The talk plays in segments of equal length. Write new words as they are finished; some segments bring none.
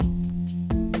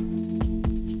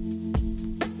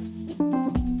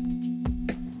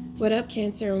What up,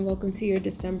 Cancer, and welcome to your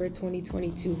December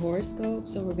 2022 horoscope.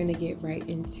 So we're going to get right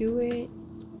into it.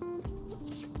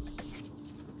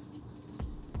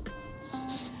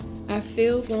 I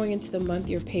feel going into the month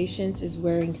your patience is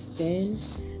wearing thin,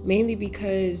 mainly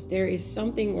because there is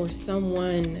something or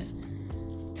someone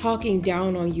talking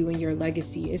down on you and your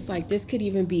legacy. It's like this could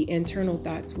even be internal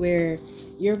thoughts where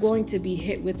you're going to be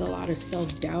hit with a lot of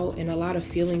self-doubt and a lot of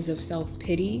feelings of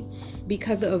self-pity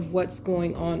because of what's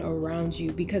going on around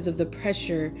you, because of the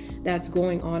pressure that's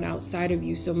going on outside of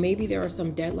you. So maybe there are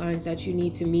some deadlines that you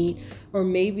need to meet, or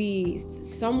maybe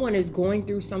someone is going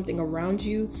through something around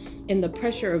you and the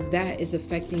pressure of that is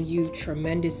affecting you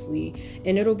tremendously.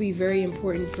 And it'll be very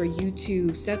important for you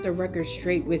to set the record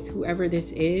straight with whoever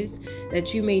this is,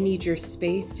 that you may need your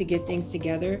space to get things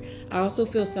together. I also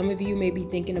feel some of you may be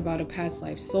thinking about a past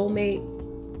life soulmate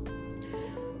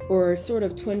or sort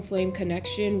of twin flame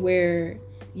connection where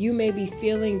you may be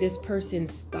feeling this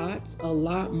person's thoughts a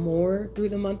lot more through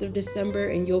the month of December,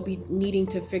 and you'll be needing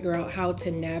to figure out how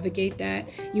to navigate that.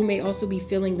 You may also be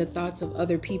feeling the thoughts of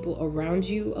other people around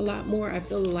you a lot more. I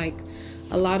feel like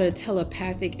a lot of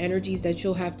telepathic energies that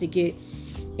you'll have to get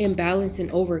in balance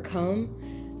and overcome.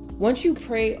 Once you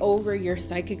pray over your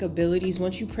psychic abilities,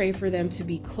 once you pray for them to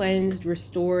be cleansed,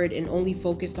 restored, and only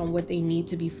focused on what they need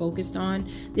to be focused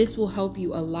on, this will help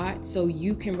you a lot so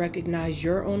you can recognize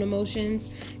your own emotions.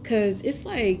 Because it's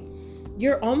like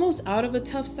you're almost out of a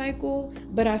tough cycle,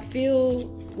 but I feel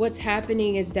what's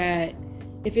happening is that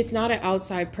if it's not an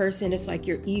outside person, it's like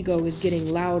your ego is getting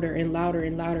louder and louder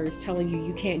and louder. It's telling you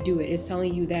you can't do it. It's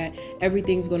telling you that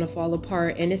everything's going to fall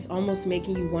apart, and it's almost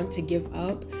making you want to give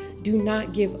up. Do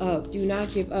not give up. Do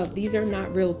not give up. These are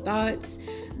not real thoughts.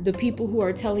 The people who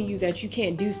are telling you that you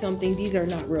can't do something, these are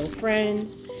not real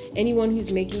friends. Anyone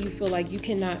who's making you feel like you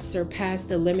cannot surpass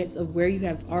the limits of where you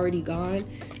have already gone,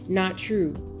 not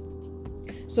true.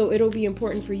 So it'll be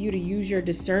important for you to use your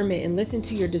discernment and listen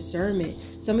to your discernment.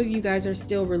 Some of you guys are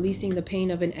still releasing the pain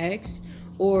of an ex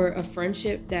or a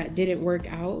friendship that didn't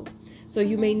work out. So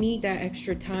you may need that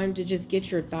extra time to just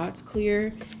get your thoughts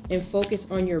clear and focus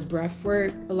on your breath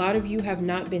work. A lot of you have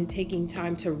not been taking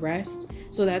time to rest,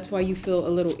 so that's why you feel a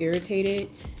little irritated.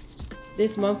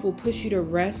 This month will push you to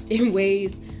rest in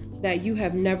ways that you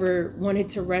have never wanted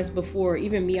to rest before.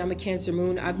 Even me, I'm a Cancer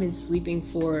moon. I've been sleeping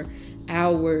for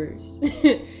hours,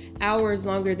 hours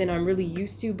longer than I'm really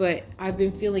used to, but I've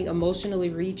been feeling emotionally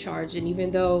recharged. And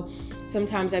even though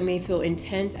sometimes I may feel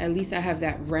intense, at least I have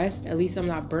that rest. At least I'm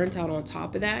not burnt out on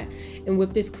top of that. And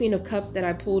with this Queen of Cups that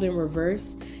I pulled in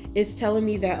reverse, it's telling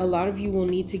me that a lot of you will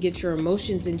need to get your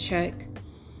emotions in check.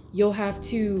 You'll have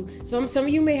to, some of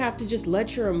you may have to just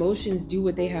let your emotions do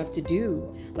what they have to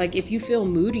do. Like if you feel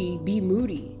moody, be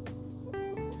moody.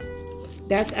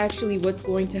 That's actually what's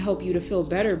going to help you to feel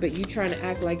better. But you trying to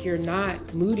act like you're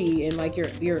not moody and like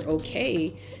you're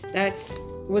okay, that's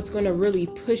what's going to really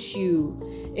push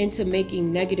you into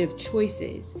making negative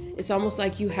choices. It's almost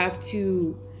like you have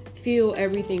to feel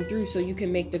everything through so you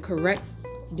can make the correct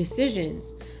decisions.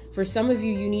 For some of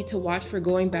you, you need to watch for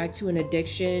going back to an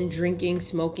addiction, drinking,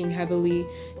 smoking heavily,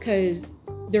 because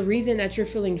the reason that you're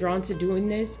feeling drawn to doing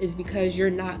this is because you're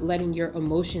not letting your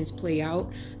emotions play out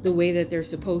the way that they're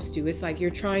supposed to. It's like you're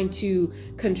trying to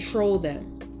control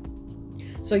them.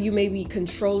 So you may be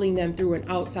controlling them through an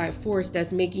outside force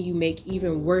that's making you make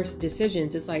even worse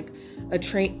decisions. It's like a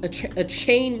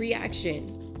chain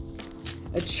reaction.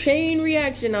 A chain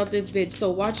reaction out this bitch. So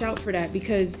watch out for that,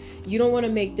 because you don't want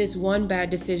to make this one bad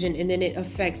decision and then it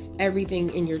affects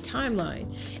everything in your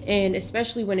timeline. And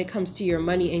especially when it comes to your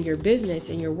money and your business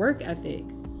and your work ethic.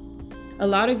 A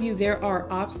lot of you, there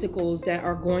are obstacles that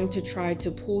are going to try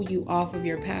to pull you off of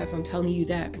your path. I'm telling you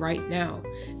that right now.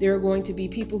 There are going to be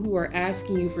people who are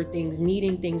asking you for things,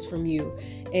 needing things from you.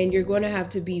 And you're going to have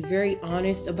to be very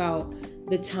honest about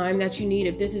the time that you need.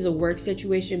 If this is a work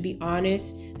situation, be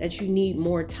honest that you need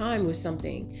more time with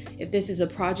something. If this is a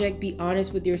project, be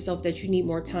honest with yourself that you need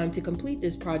more time to complete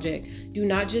this project. Do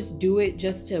not just do it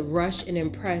just to rush and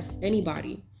impress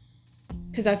anybody.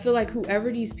 Because I feel like whoever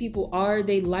these people are,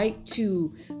 they like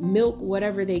to milk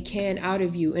whatever they can out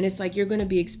of you. And it's like you're going to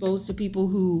be exposed to people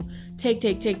who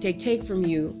take from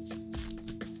you,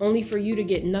 only for you to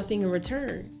get nothing in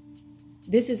return.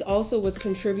 This is also what's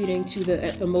contributing to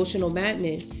the emotional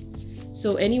madness.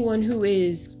 So anyone who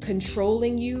is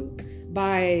controlling you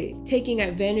by taking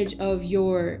advantage of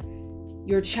your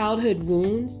childhood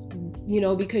wounds,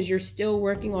 because you're still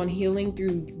working on healing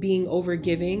through being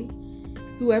overgiving,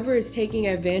 whoever is taking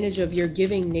advantage of your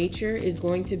giving nature is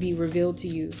going to be revealed to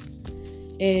you.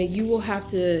 And you will have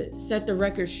to set the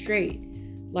record straight.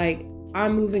 Like,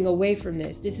 I'm moving away from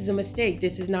this. This is a mistake.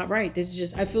 This is not right. This is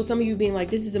just, I feel some of you being like,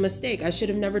 this is a mistake. I should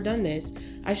have never done this.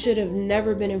 I should have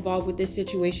never been involved with this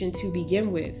situation to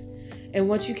begin with. And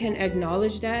once you can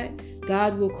acknowledge that,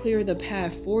 God will clear the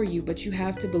path for you. But you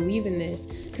have to believe in this,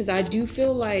 because I do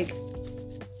feel like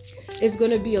it's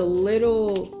going to be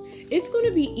it's going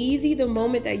to be easy the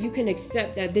moment that you can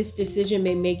accept that this decision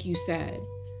may make you sad.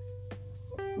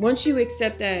 Once you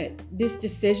accept that this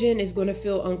decision is going to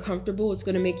feel uncomfortable, it's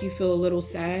going to make you feel a little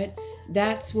sad,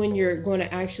 that's when you're going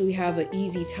to actually have an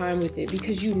easy time with it,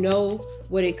 because you know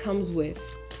what it comes with.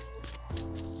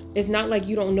 It's not like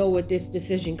you don't know what this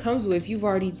decision comes with. You've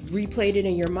already replayed it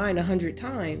in your mind 100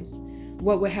 times.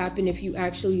 What would happen if you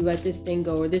actually let this thing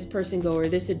go, or this person go, or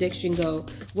this addiction go?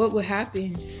 What would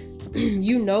happen?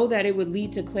 You know that it would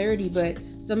lead to clarity, but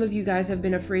some of you guys have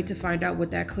been afraid to find out what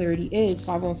that clarity is.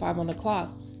 515 on the clock.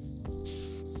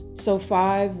 So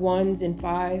 5, 1s, and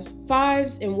 5.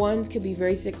 5s and 1s could be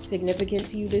very significant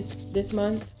to you this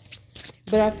month.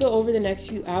 But I feel over the next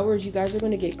few hours, you guys are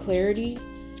going to get clarity,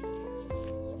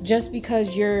 just because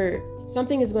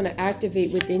something is going to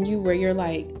activate within you where you're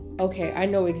like, okay, I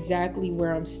know exactly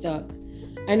where I'm stuck.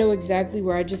 I know exactly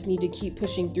where I just need to keep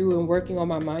pushing through and working on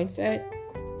my mindset,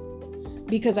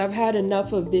 because I've had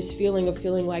enough of this feeling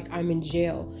like I'm in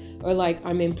jail, or like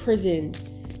I'm imprisoned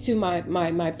to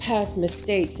my past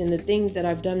mistakes and the things that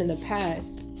I've done in the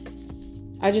past.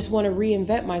 I just want to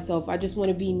reinvent myself. I just want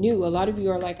to be new. A lot of you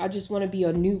are like, I just want to be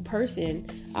a new person.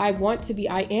 I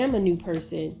am a new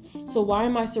person. So why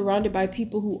am I surrounded by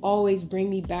people who always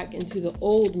bring me back into the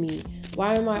old me?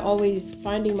 Why am I always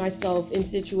finding myself in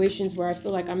situations where I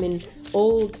feel like I'm in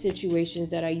old situations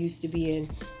that I used to be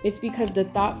in? It's because the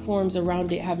thought forms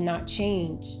around it have not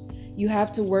changed. You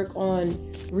have to work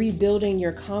on rebuilding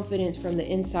your confidence from the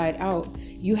inside out.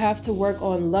 You have to work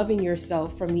on loving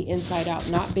yourself from the inside out,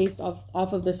 not based off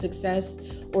of the success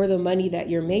or the money that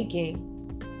you're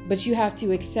making. But you have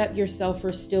to accept yourself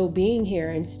for still being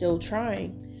here and still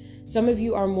trying. Some of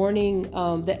you are mourning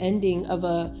the ending of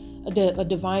a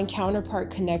divine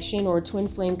counterpart connection or a twin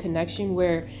flame connection,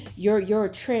 where you're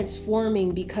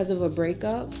transforming because of a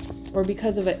breakup or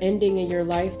because of an ending in your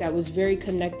life that was very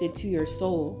connected to your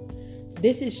soul.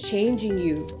 This is changing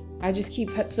you. I just keep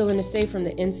feeling to say from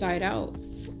the inside out.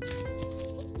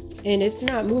 And it's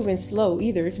not moving slow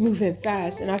either. It's moving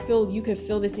fast. And I feel you could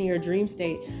feel this in your dream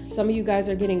state. Some of you guys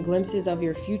are getting glimpses of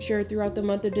your future throughout the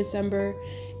month of December.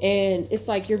 And it's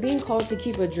like you're being called to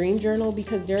keep a dream journal,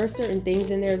 because there are certain things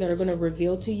in there that are going to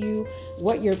reveal to you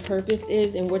what your purpose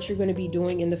is and what you're going to be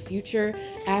doing in the future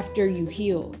after you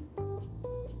heal.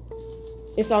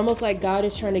 It's almost like God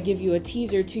is trying to give you a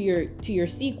teaser to your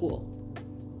sequel,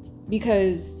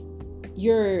 because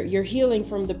you're healing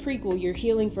from the prequel, you're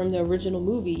healing from the original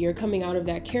movie, you're coming out of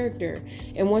that character.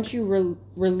 And once you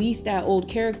release that old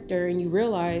character and you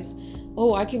realize,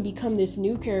 oh, I can become this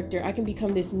new character, I can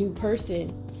become this new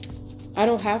person. I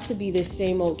don't have to be this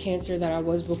same old Cancer that I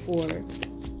was before.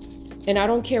 And I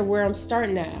don't care where I'm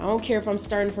starting at. I don't care if I'm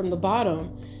starting from the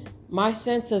bottom. My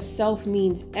sense of self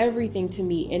means everything to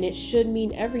me, and it should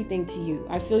mean everything to you.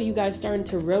 I feel you guys starting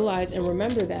to realize and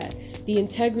remember that. The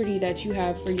integrity that you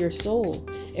have for your soul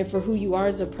and for who you are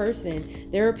as a person.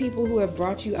 There are people who have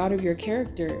brought you out of your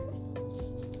character.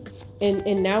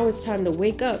 And now it's time to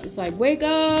wake up. It's like, wake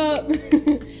up!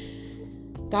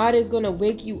 God is going to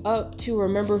wake you up to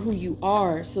remember who you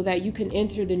are so that you can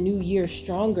enter the new year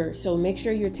stronger. So make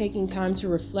sure you're taking time to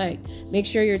reflect. Make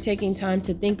sure you're taking time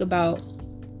to think about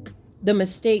the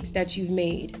mistakes that you've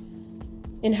made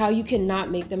and how you cannot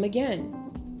make them again.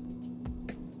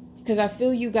 Because I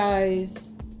feel you guys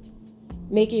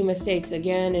making mistakes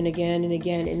again and again and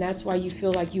again, and that's why you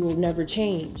feel like you will never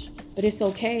change. But it's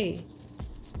okay.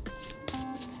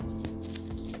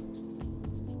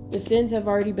 The sins have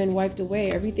already been wiped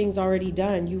away. Everything's already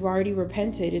done. You've already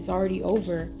repented. It's already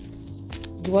over.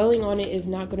 Dwelling on it is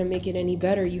not going to make it any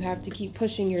better. You have to keep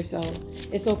pushing yourself.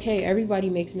 It's okay. Everybody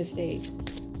makes mistakes.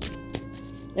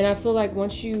 And I feel like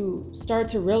once you start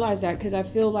to realize that, because I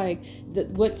feel like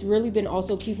what's really been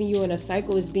also keeping you in a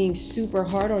cycle is being super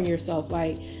hard on yourself.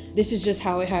 Like, this is just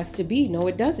how it has to be. No,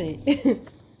 it doesn't.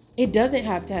 It doesn't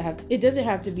have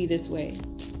to be this way.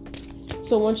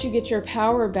 So once you get your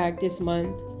power back this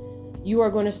month, you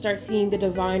are going to start seeing the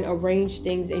divine arrange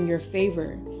things in your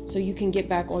favor so you can get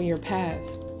back on your path.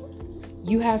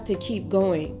 You have to keep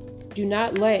going. Do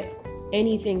not let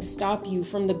anything stop you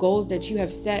from the goals that you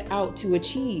have set out to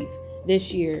achieve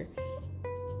this year.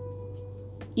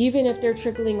 Even if they're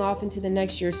trickling off into the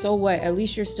next year, so what? At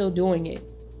least you're still doing it.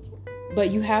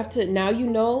 But you have to, now you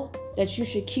know that you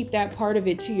should keep that part of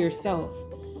it to yourself.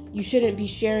 You shouldn't be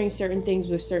sharing certain things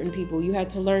with certain people. You had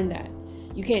to learn that.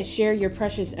 You can't share your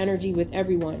precious energy with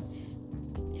everyone.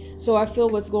 So I feel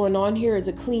what's going on here is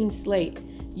a clean slate.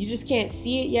 You just can't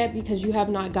see it yet because you have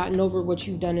not gotten over what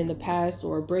you've done in the past,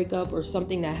 or a breakup or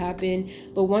something that happened.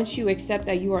 But once you accept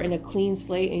that you are in a clean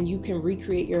slate and you can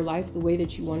recreate your life the way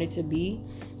that you want it to be,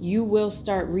 you will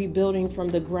start rebuilding from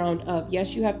the ground up.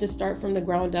 Yes, you have to start from the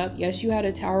ground up. Yes, you had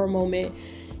a tower moment,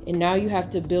 and now you have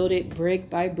to build it brick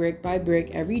by brick by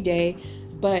brick every day.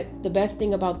 But the best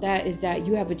thing about that is that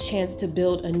you have a chance to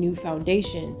build a new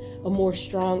foundation, a more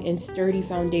strong and sturdy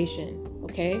foundation.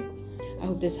 Okay? I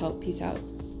hope this helped. Peace out.